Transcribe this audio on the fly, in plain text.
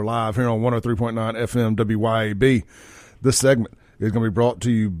Live here on 103.9 FM WYAB. This segment is going to be brought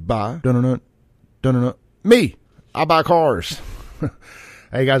to you by me. I buy cars.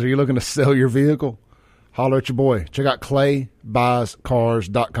 Hey guys, are you looking to sell your vehicle? Holler at your boy. Check out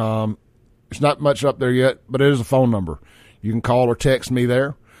claybuyscars.com. It's not much up there yet, but it is a phone number. You can call or text me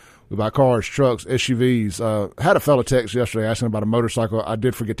there. We buy cars, trucks, SUVs. I had a fella text yesterday asking about a motorcycle. I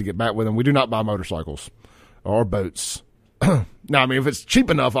did forget to get back with him. We do not buy motorcycles or boats. Now, I mean, if it's cheap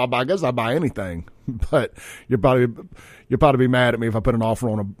enough, I guess I'll buy anything. But you'll probably be mad at me if I put an offer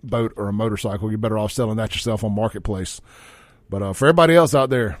on a boat or a motorcycle. You're better off selling that yourself on Marketplace. But for everybody else out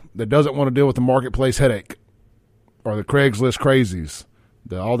there that doesn't want to deal with the Marketplace headache or the Craigslist crazies,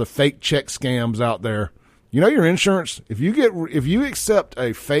 all the fake check scams out there, you know your insurance. If you accept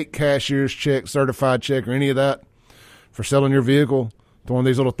a fake cashier's check, certified check, or any of that for selling your vehicle to one of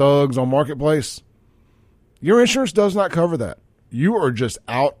these little thugs on Marketplace, your insurance does not cover that. You are just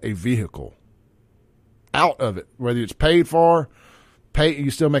out a vehicle. Out of it. Whether it's paid for,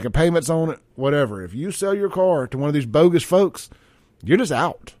 you still making payments on it, whatever. If you sell your car to one of these bogus folks, you're just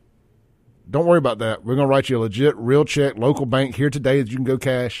out. Don't worry about that. We're going to write you a legit, real check, local bank here today that you can go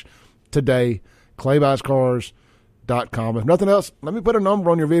cash today. claybuyscars.com. If nothing else, let me put a number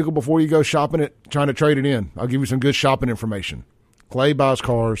on your vehicle before you go shopping it, trying to trade it in. I'll give you some good shopping information.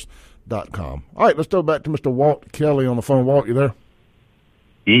 claybuyscars.com. All right, let's go back to Mr. Walt Kelly on the phone. Walt, you there?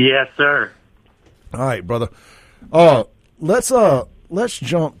 Yes, sir. All right, brother. Let's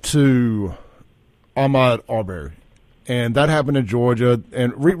jump to AHMAUD ARBERY, and that happened in Georgia.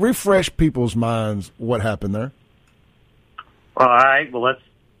 And refresh people's minds what happened there. All right. Well, let's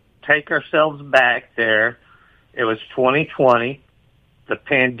take ourselves back there. It was 2020. The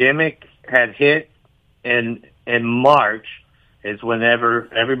pandemic had hit in March. Is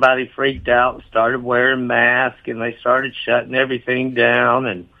whenever everybody freaked out and started wearing masks, and they started shutting everything down,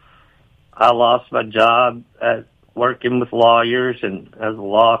 and I lost my job at working with lawyers and as a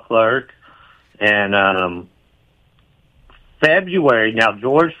law clerk. And February, now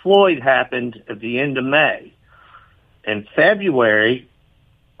George Floyd happened at the end of May. In February,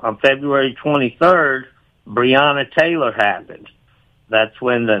 on February 23rd, Breonna Taylor happened. That's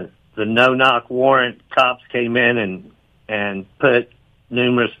when the no-knock warrant cops came in and put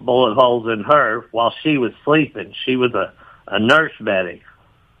numerous bullet holes in her while she was sleeping. She was a nurse medic.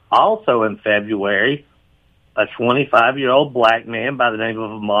 Also in February, a 25-year-old black man by the name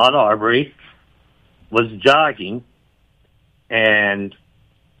of AHMAUD ARBERY was jogging, and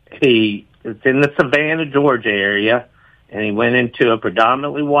it's in the Savannah, Georgia area, and he went into a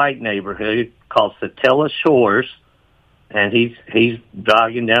predominantly white neighborhood called Satilla Shores, and he's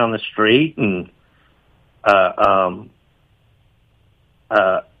jogging down the street, and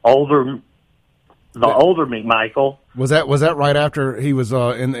older McMichael. Was that right after he was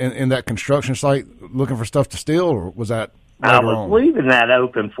in that construction site looking for stuff to steal, or was that later on? I was leaving that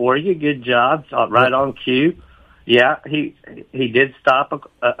open for you. Good job. Right on cue. Yeah, he did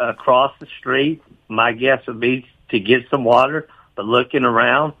stop across the street. My guess would be to get some water, but looking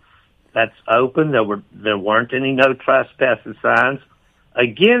around, that's open. There weren't any no trespassing signs.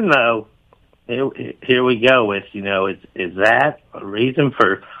 Again, though, here we go with, is that a reason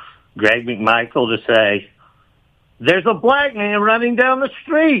for Greg McMichael to say, there's a black man running down the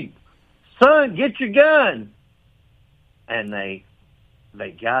street. Son, get your gun. And they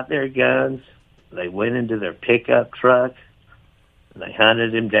got their guns. They went into their pickup truck. And they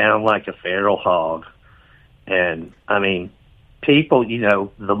hunted him down like a feral hog. And, I mean, people,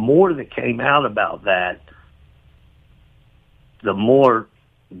 the more that came out about that, the more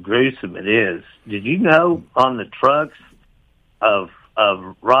gruesome it is. Did you know on the trucks of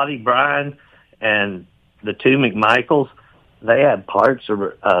Roddy Bryan and the two McMichaels, they had parts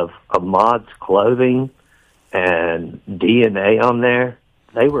of AHMAUD's clothing and DNA on there?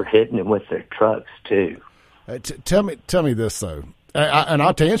 They were hitting him with their trucks too. Tell me this though, and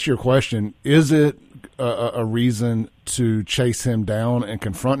I'll to answer your question: is it a reason to chase him down and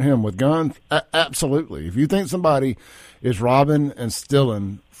confront him with guns? Absolutely. If you think somebody is robbing and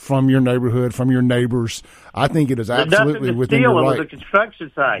stealing from your neighborhood, from your neighbors, I think it is absolutely within your right. It was a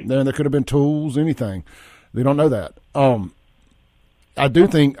construction site. Then there could have been tools, anything. They don't know that. I do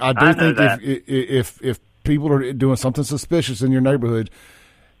think if people are doing something suspicious in your neighborhood,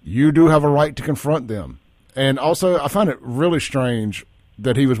 you do have a right to confront them. And also, I find it really strange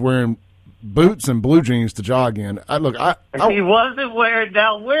that he was wearing boots and blue jeans to jog in. He wasn't wearing.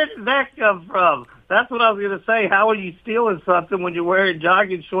 Now, where did that come from? That's what I was going to say. How are you stealing something when you're wearing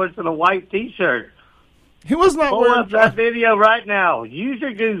jogging shorts and a white T-shirt? He was not Pull up that video right now. Use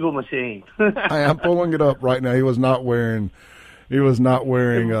your Google machine. I am pulling it up right now. He was not wearing He was not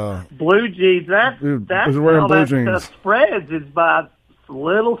wearing blue jeans. That's was wearing how blue that jeans. stuff spreads. Is by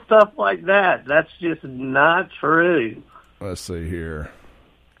little stuff like that. That's just not true. Let's see here.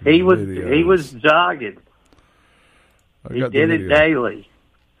 He was jogging. He did it daily.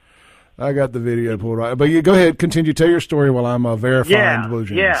 I got the video pulled right. But you go ahead, continue. Tell your story while I'm verifying the blue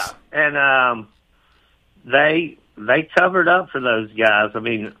jeans. Yeah, and they covered up for those guys. I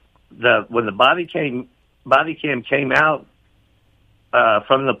mean, when the body cam came out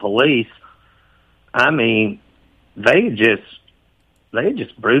from the police, I mean, they just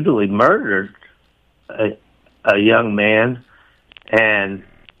brutally murdered a young man, and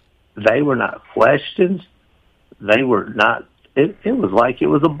they were not questioned. They were not. It was like it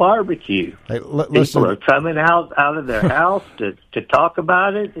was a barbecue. Hey, People are coming out of their house to talk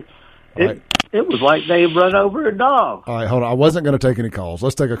about it. It was like they run over a dog. All right, hold on. I wasn't going to take any calls.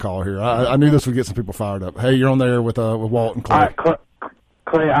 Let's take a call here. I knew this would get some people fired up. Hey, you're on there with Walt and Clay.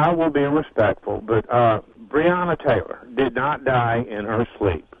 Clay, I will be respectful, but Breonna Taylor did not die in her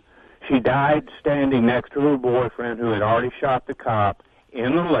sleep. She died standing next to her boyfriend who had already shot the cop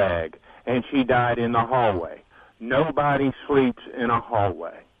in the leg, and she died in the hallway. Nobody sleeps in a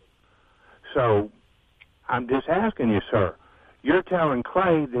hallway. So I'm just asking you, sir, you're telling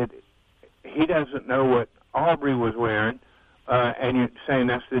Clay that he doesn't know what Aubrey was wearing, and you're saying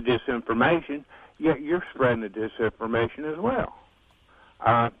that's the disinformation, yet you're spreading the disinformation as well.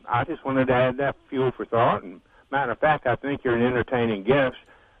 I just wanted to add that fuel for thought, and matter of fact, I think you're an entertaining guest.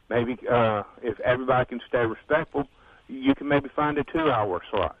 Maybe if everybody can stay respectful, you can maybe find a 2-hour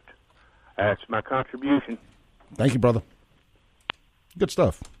slot. That's my contribution. Thank you, brother. Good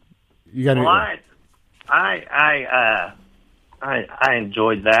stuff. You got I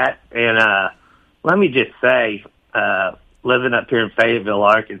enjoyed that, and let me just say, living up here in Fayetteville,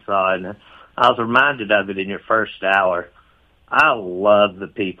 Arkansas, and I was reminded of it in your first hour. I love the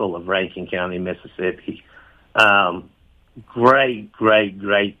people of Rankin County, Mississippi. Great, great,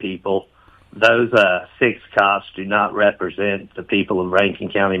 great people. Those 6 cops do not represent the people of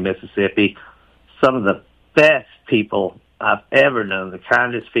Rankin County, Mississippi. Some of the best people I've ever known, the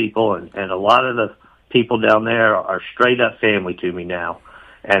kindest people, and a lot of the people down there are straight up family to me now.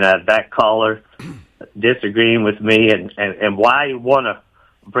 And that caller disagreeing with me, and why you want to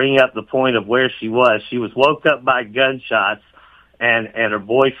bring up the point of where she was. She was woke up by gunshots, and her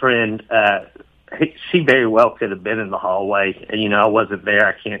boyfriend, she very well could have been in the hallway. And, I wasn't there.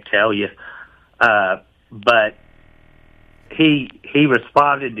 I can't tell you. But he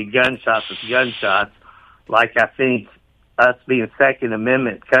responded to gunshots with gunshots, like I think us being Second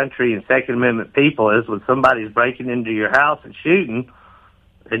Amendment country and Second Amendment people is when somebody's breaking into your house and shooting.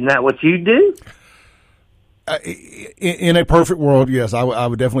 Isn't that what you do? In a perfect world, yes, I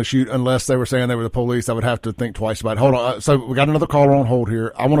would definitely shoot unless they were saying they were the police. I would have to think twice about it. Hold on. So we got another caller on hold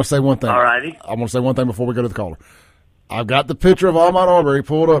here. I want to say one thing. All righty. I want to say one thing before we go to the caller. I've got the picture of AHMAUD Arbery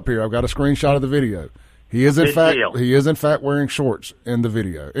pulled up here. I've got a screenshot of the video. He is in fact wearing shorts in the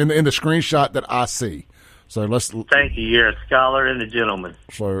video, in the screenshot that I see. So Thank you. You're a scholar and a gentleman.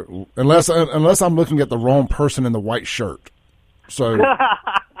 So unless I'm looking at the wrong person in the white shirt. So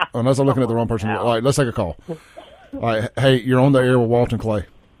unless I'm looking at the wrong person. All right, let's take a call. All right, hey, you're on the air with Walt and Clay.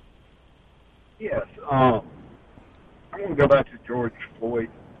 Yes. I'm going to go back to George Floyd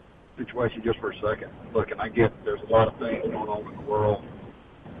situation just for a second. Look, and I get there's a lot of things going on in the world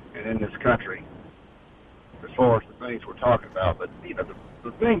and in this country as far as the things we're talking about. But,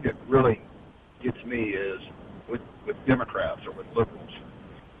 the thing that really gets me is with Democrats or with liberals.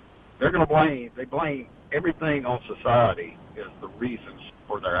 They're going to blame everything on society as the reasons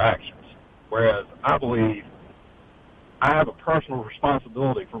for their actions. Whereas I believe I have a personal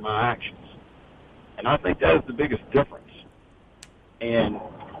responsibility for my actions. And I think that is the biggest difference. And,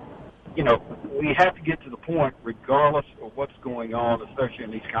 we have to get to the point, regardless of what's going on, especially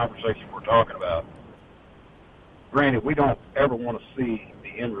in these conversations we're talking about. Granted, we don't ever want to see the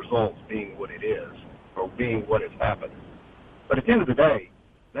end results being what it is or being what has happened. But at the end of the day,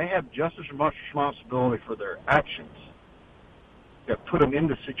 they have just as much responsibility for their actions that put them in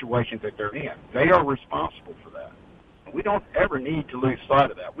the situation that they're in. They are responsible for that. And we don't ever need to lose sight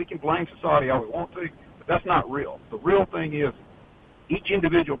of that. We can blame society all we want to, but that's not real. The real thing is each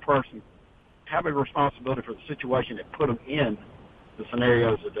individual person have a responsibility for the situation that put them in the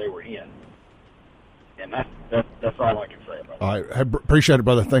scenarios that they were in. And that's all I can say about it. All right, appreciate it,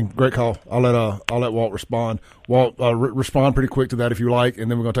 brother. Great call. I'll let Walt respond. Walt, respond pretty quick to that if you like, and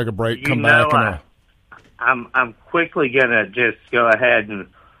then we're gonna take a break. Come back. I'm quickly gonna just go ahead and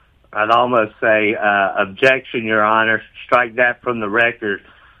I'd almost say objection, Your Honor. Strike that from the record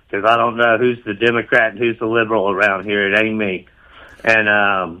because I don't know who's the Democrat and who's the liberal around here. It ain't me.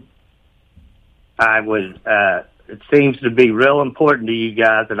 And it seems to be real important to you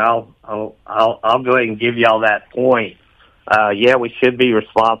guys, and I'll go ahead and give y'all that point. Yeah, we should be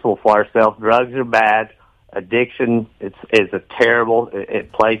responsible for ourselves. Drugs are bad. Addiction is a terrible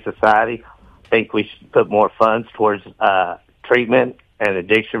it plays society. I think we should put more funds towards treatment and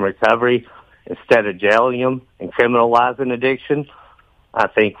addiction recovery instead of jailing them and criminalizing addiction. I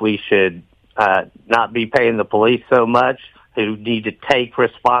think we should not be paying the police so much, who need to take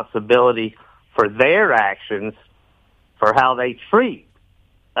responsibility for their actions for how they treat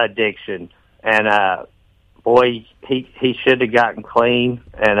addiction. And boy, he should have gotten clean.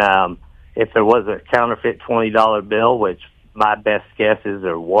 And if there was a counterfeit $20 bill, which my best guess is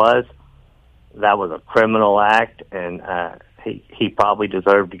there was, that was a criminal act, and he probably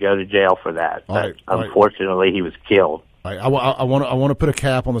deserved to go to jail for that. But unfortunately, he was killed. I want to put a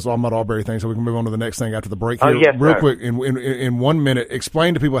cap on this AHMAUD ARBERY thing so we can move on to the next thing after the break here. Yes, real sir. Quick, in 1 minute,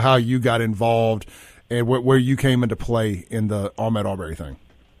 explain to people how you got involved and where you came into play in the AHMAUD ARBERY thing.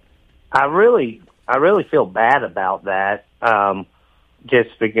 I really feel bad about that, just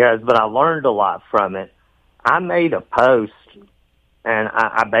because, but I learned a lot from it. I made a post, and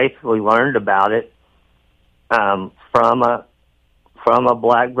I basically learned about it from a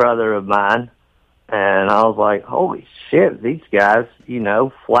black brother of mine. And I was like, holy shit, these guys,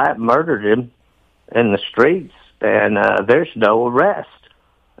 flat murdered him in the streets, and there's no arrest.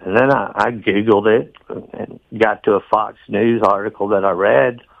 And then I Googled it and got to a Fox News article that I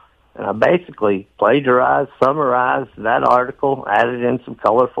read, and I basically plagiarized, summarized that article, added in some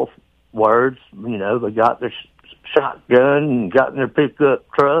colorful words. They got their shotgun and got in their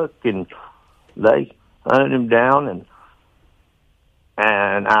pickup truck, and they hunted him down,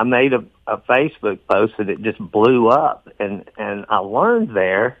 and I made a Facebook post and it just blew up. And I learned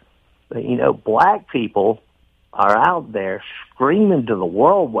there that, black people are out there screaming to the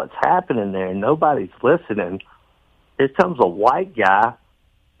world what's happening there, and nobody's listening. Here comes a white guy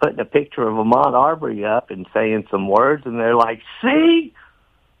putting a picture of AHMAUD ARBERY up and saying some words, and they're like, see?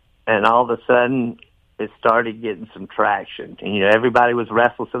 And all of a sudden, it started getting some traction. And, everybody was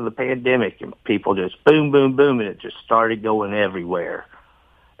restless in the pandemic, and people just boom, boom, boom, and it just started going everywhere.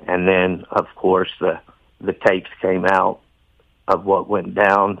 And then, of course, the tapes came out of what went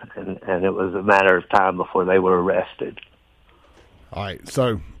down, and it was a matter of time before they were arrested. All right,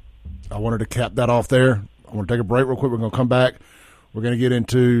 so I wanted to cap that off there. I want to take a break real quick. We're going to come back. We're going to get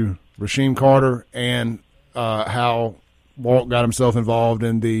into Rasheem Carter and how Walt got himself involved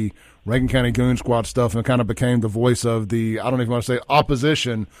in the Rankin County Goon Squad stuff and kind of became the voice of the, I don't even want to say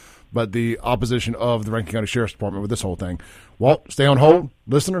opposition, but the opposition of the Rankin County Sheriff's Department with this whole thing. Walt, stay on hold.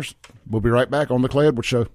 Listeners, we'll be right back on the Clay Edwards Show.